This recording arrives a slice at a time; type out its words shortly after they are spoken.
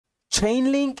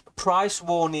Chainlink price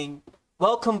warning.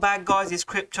 Welcome back, guys. It's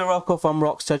Crypto Rocko from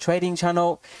Rockstar Trading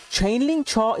Channel. Chainlink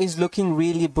chart is looking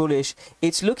really bullish.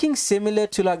 It's looking similar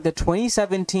to like the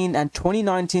 2017 and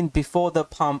 2019 before the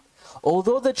pump.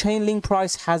 Although the Chainlink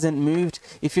price hasn't moved,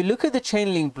 if you look at the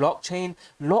Chainlink blockchain,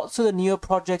 lots of the newer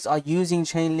projects are using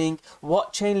Chainlink.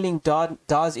 What Chainlink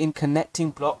does in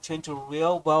connecting blockchain to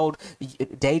real world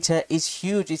data is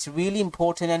huge. It's really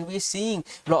important, and we're seeing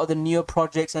a lot of the newer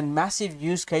projects and massive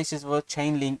use cases for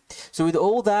Chainlink. So with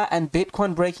all that and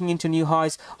Bitcoin breaking into new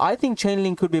highs, I think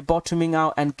Chainlink could be bottoming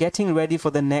out and getting ready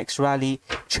for the next rally.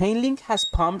 Chainlink has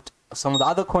pumped. Some of the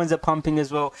other coins are pumping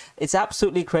as well. It's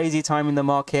absolutely crazy time in the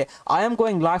market. I am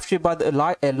going live stream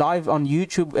live on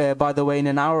YouTube, by the way, in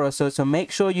an hour or so. So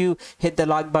make sure you hit the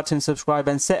like button, subscribe,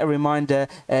 and set a reminder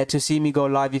to see me go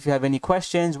live. If you have any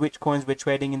questions, which coins we're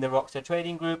trading in the Rockstar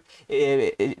Trading Group,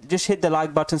 just hit the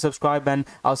like button, subscribe, and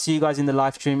I'll see you guys in the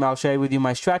live stream. I'll share with you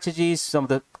my strategies, some of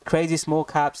the crazy small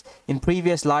caps. In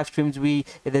previous live streams,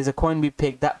 there's a coin we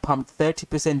picked that pumped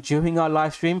 30% during our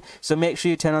live stream. So make sure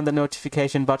you turn on the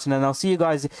notification button, and I'll see you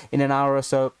guys in an hour or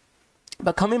so.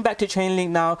 But coming back to Chainlink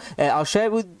now, I'll share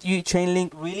with you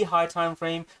Chainlink really high time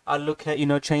frame. I'll look at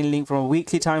Chainlink from a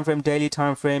weekly time frame, daily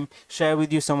time frame, share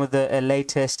with you some of the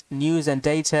latest news and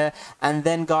data, and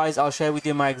then guys, I'll share with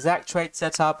you my exact trade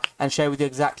setup and share with you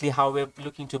exactly how we're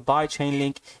looking to buy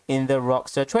Chainlink in the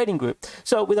Rockstar Trading Group.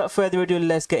 So without further ado,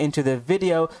 let's get into the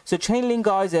video. So Chainlink,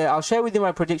 guys, I'll share with you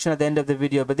my prediction at the end of the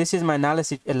video, but this is my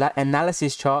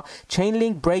analysis chart.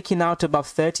 Chainlink breaking out above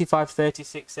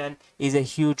 35.36 cents is a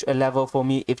huge level for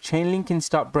me. If Chainlink can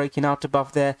start breaking out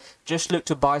above there, just look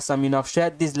to buy some. I've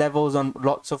shared these levels on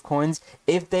lots of coins.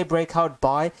 If they break out,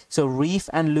 buy. So Reef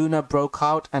and Luna broke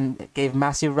out and gave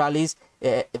massive rallies.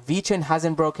 VeChain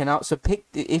hasn't broken out, so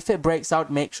if it breaks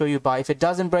out, make sure you buy. If it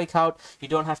doesn't break out, you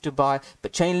don't have to buy.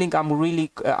 But Chainlink,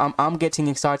 I'm getting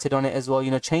excited on it as well.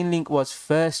 Chainlink was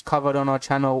first covered on our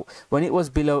channel when it was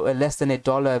below less than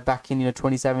 $1 back in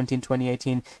 2017,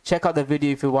 2018. Check out the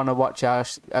video if you want to watch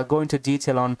it. I'll go into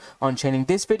detail on Chainlink.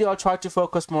 This video I'll try to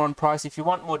focus more on price. If you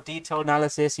want more detailed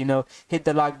analysis, hit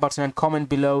the like button and comment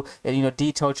below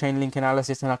detailed Chainlink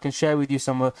analysis, and I can share with you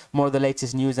some more of the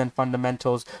latest news and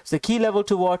fundamentals. So the key level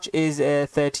to watch is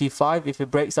 35. If it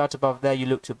breaks out above there, you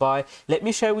look to buy. Let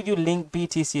me share with you Link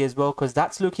BTC as well, because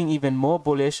that's looking even more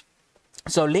bullish.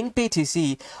 So Link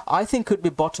BTC, I think, could be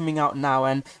bottoming out now,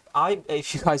 and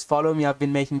if you guys follow me, I've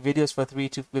been making videos for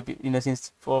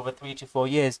over 3 to 4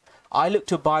 years. I look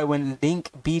to buy when Link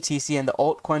BTC and the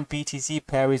altcoin BTC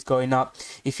pair is going up.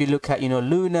 If you look at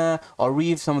Luna or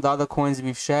Reef, some of the other coins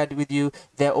we've shared with you,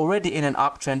 they're already in an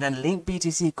uptrend, and Link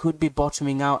BTC could be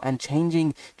bottoming out and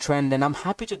changing trend, and I'm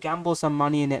happy to gamble some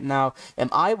money in it now.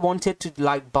 I wanted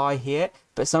to buy here,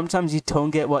 but sometimes you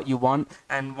don't get what you want,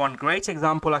 and one great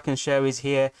example I can share is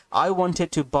here. I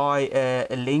wanted to buy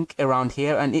a Link around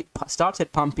here, and it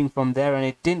started pumping from there, and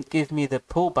it didn't give me the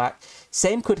pullback.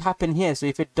 Same could happen here. So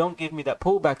if it don't give me that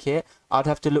pullback here, I'd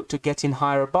have to look to get in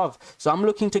higher above. So I'm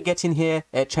looking to get in here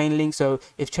at Chainlink. So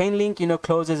if Chainlink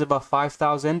closes above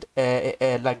 5,000,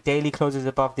 like daily closes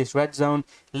above this red zone,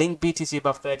 Link BTC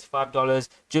above $35,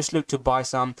 just look to buy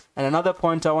some. And another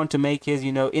point I want to make is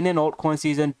in an altcoin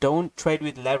season, don't trade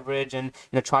with leverage and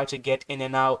try to get in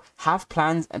and out. Have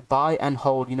plans and buy and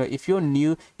hold. If you're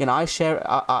new,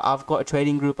 I've got a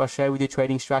trading group. I share with you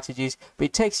trading strategies, but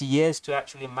it takes years to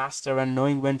actually master and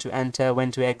knowing when to enter,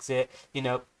 when to exit.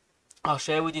 I'll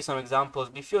share with you some examples.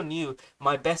 But if you're new,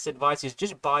 my best advice is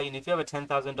just buy. If you have a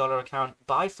 $10,000 account,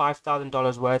 buy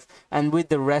 $5,000 worth, and with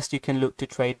the rest you can look to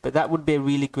trade. But that would be a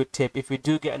really good tip. If we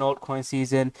do get an altcoin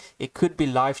season, it could be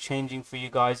life-changing for you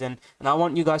guys, and I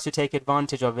want you guys to take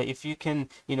advantage of it. If you can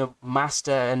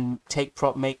master and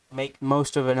make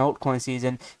most of an altcoin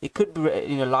season, it could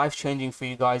be life-changing for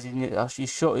you guys. You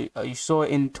saw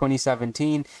it in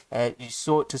 2017. You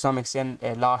saw it to some extent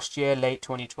last year, late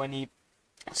 2020.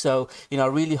 So I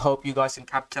really hope you guys can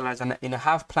capitalize on it.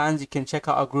 Have plans. You can check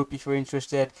out our group if you're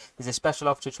interested. There's a special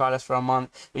offer to trial us for a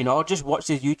month. Or just watch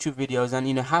these YouTube videos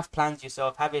and have plans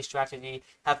yourself, have a strategy,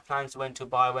 have plans when to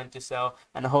buy, when to sell,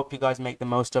 and I hope you guys make the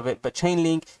most of it. But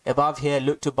Chainlink above here,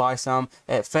 look to buy some.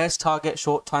 First target,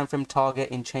 short time frame target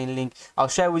in Chainlink. I'll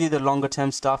share with you the longer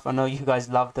term stuff. I know you guys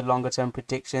love the longer term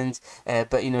predictions,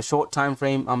 but short time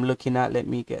frame I'm looking at. Let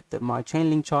me get my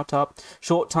Chainlink chart up.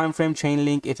 Short time frame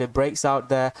Chainlink, if it breaks out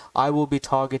there, I will be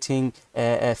targeting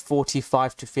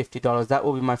 $45 to $50. That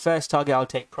will be my first target. I'll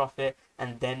take profit,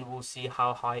 and then we'll see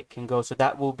how high it can go. So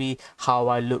that will be how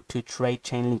I look to trade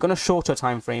Chainlink on a shorter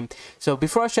time frame. So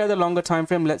before I share the longer time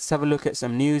frame, let's have a look at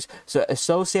some news. So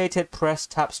Associated Press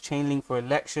taps Chainlink for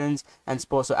elections and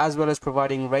sports. So as well as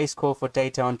providing race call for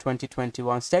data on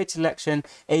 2021 state election,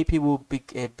 AP will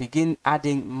begin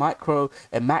adding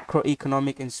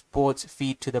macroeconomic and sports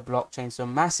feed to the blockchain. So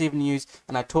massive news,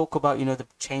 and I talk about, you know, the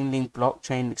Chainlink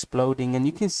blockchain exploding, and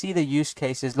you can see the use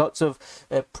cases. Lots of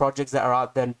projects that are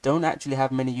out there don't actually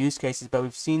have many use cases, but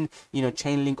we've seen, you know,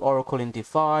 Chainlink Oracle in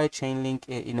DeFi,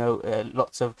 Chainlink,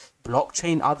 lots of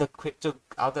blockchain, other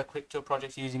crypto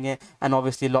projects using it, and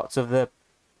obviously lots of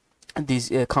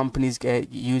these companies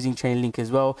using Chainlink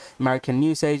as well. American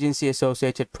news agency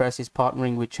Associated Press is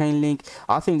partnering with Chainlink.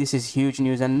 I think this is huge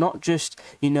news, and not just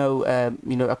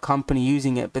a company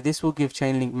using it, but this will give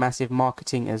Chainlink massive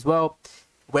marketing as well.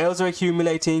 Whales are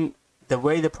accumulating. The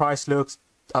way the price looks,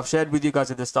 I've shared with you guys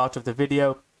at the start of the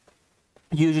video.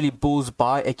 Usually bulls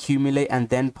buy, accumulate, and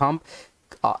then pump.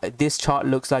 This chart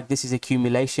looks like this is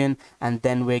accumulation, and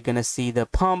then we're gonna see the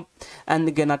pump. And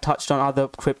again, I touched on other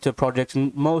crypto projects,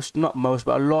 and not most,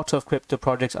 but a lot of crypto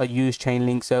projects are use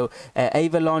Chainlink. So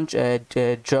Avalanche,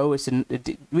 Joe, it's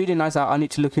really nice. I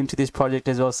need to look into this project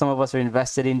as well. Some of us are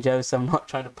invested in Joe, so I'm not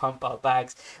trying to pump our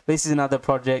bags. This is another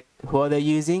project. Who are they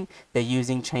using? They're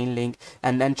using Chainlink.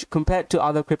 And then compared to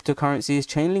other cryptocurrencies,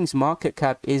 Chainlink's market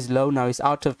cap is low now. It's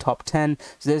out of top 10,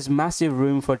 so there's massive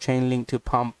room for Chainlink to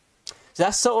pump. So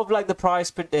that's sort of like the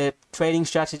price trading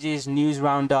strategies, news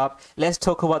roundup. Let's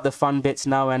talk about the fun bits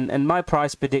now, and my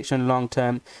price prediction long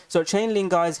term. So Chainlink,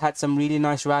 guys, had some really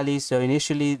nice rallies. So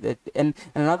initially, and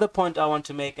another point I want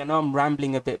to make, I know I'm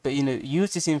rambling a bit, but, you know,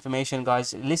 use this information,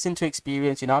 guys. Listen to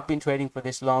experience. You know, I've been trading for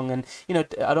this long, and, you know,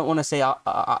 I don't want to say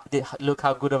look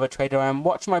how good of a trader I am.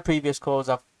 Watch my previous calls.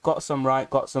 I've got some right,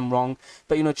 got some wrong,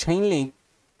 but, you know, Chainlink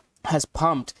has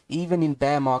pumped even in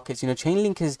bear markets. You know,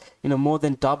 Chainlink has, you know, more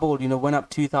than doubled, you know, went up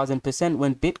 2000%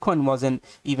 when Bitcoin wasn't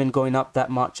even going up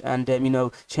that much. And you know,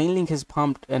 Chainlink has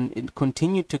pumped and it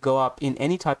continued to go up in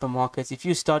any type of markets. If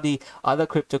you study other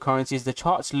cryptocurrencies, the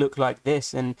charts look like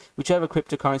this, and whichever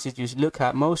cryptocurrencies you look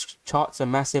at, most charts are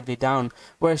massively down,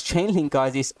 whereas Chainlink,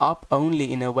 guys, is up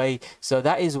only in a way. So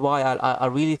that is why I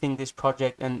really think this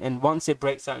project, and once it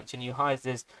breaks out into new highs,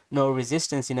 there's no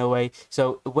resistance in a way.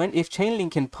 So if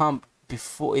Chainlink can pump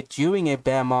during a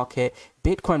bear market,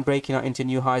 Bitcoin breaking out into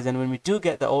new highs, and when we do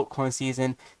get the altcoin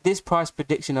season, this price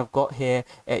prediction I've got here,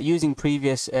 using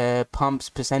previous pumps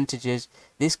percentages,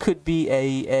 this could be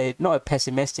not a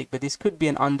pessimistic, but this could be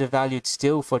an undervalued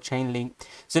still for Chainlink.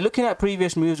 So looking at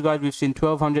previous moves, guys, we've seen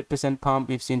 1200% pump,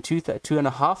 we've seen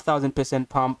 2,500%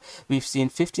 pump, we've seen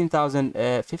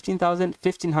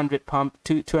 1500 pump,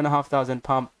 2,500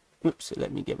 pump. Oops,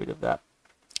 let me get rid of that.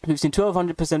 We've seen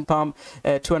 1200% pump,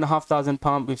 2,500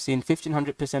 pump. We've seen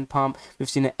 1500% pump. We've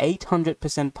seen an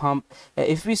 800% pump.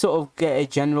 If we sort of get a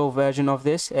general version of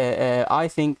this, I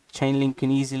think Chainlink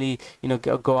can easily, you know,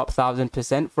 go up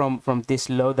 1000% from this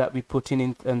low that we put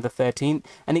in the 13th,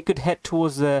 and it could head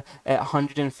towards the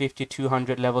 150,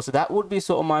 200 level. So that would be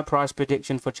sort of my price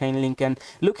prediction for Chainlink. And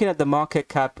looking at the market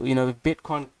cap, you know, if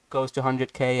Bitcoin goes to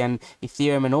 100k and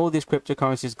Ethereum and all these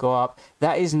cryptocurrencies go up,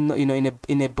 that is, you know,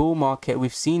 in a bull market,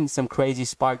 we've seen some crazy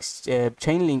spikes.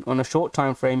 Chainlink on a short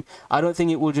time frame, I don't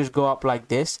think it will just go up like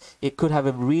this. It could have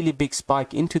a really big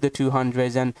spike into the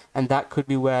 200s, and that could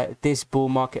be where this bull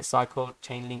market cycle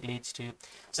Chainlink leads to.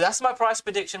 So that's my price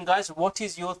prediction, guys. What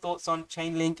is your thoughts on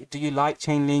Chainlink? Do you like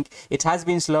Chainlink? It has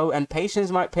been slow, and patience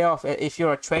might pay off. If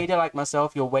you're a trader like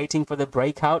myself, you're waiting for the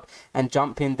breakout and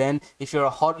jump in then. If you're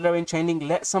a hodler in Chainlink,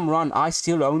 let some run. I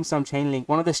still own some Chainlink.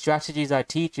 One of the strategies I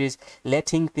teach is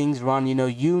letting things run. You know,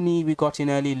 Uni, we got in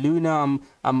early. Luna,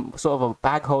 I'm sort of a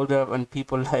bag holder, and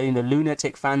people, you know,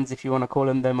 lunatic fans, if you want to call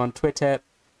them on Twitter,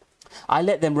 I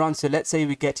let them run. So let's say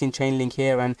we get in Chainlink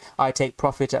here and I take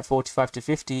profit at 45 to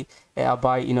 50. I'll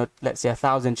buy, you know, let's say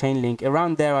 1,000 Chainlink.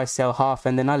 Around there I sell half,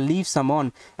 and then I leave some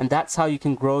on, and that's how you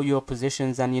can grow your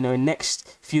positions. And, you know, in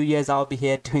next few years I'll be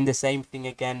here doing the same thing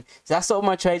again. So that's sort of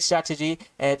my trade strategy,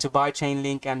 to buy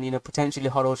Chainlink and, you know, potentially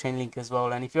hodl Chainlink as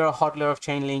well. And if you're a hodler of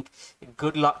Chainlink,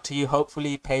 good luck to you.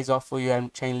 Hopefully it pays off for you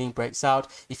and Chainlink breaks out.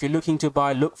 If you're looking to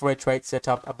buy, look for a trade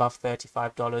setup above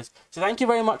 $35. So thank you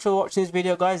very much for watching this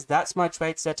video, guys. That's my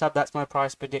trade setup, that's my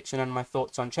price prediction and my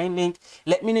thoughts on Chainlink.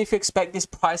 Let me know if you expect this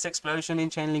price explosion in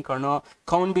Chainlink or not.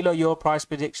 Comment below your price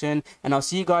prediction, and I'll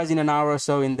see you guys in an hour or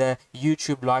so in the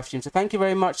YouTube live stream. So thank you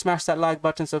very much. Smash that like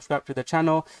button, subscribe to the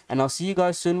channel, and I'll see you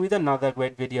guys soon with another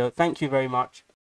great video. Thank you very much.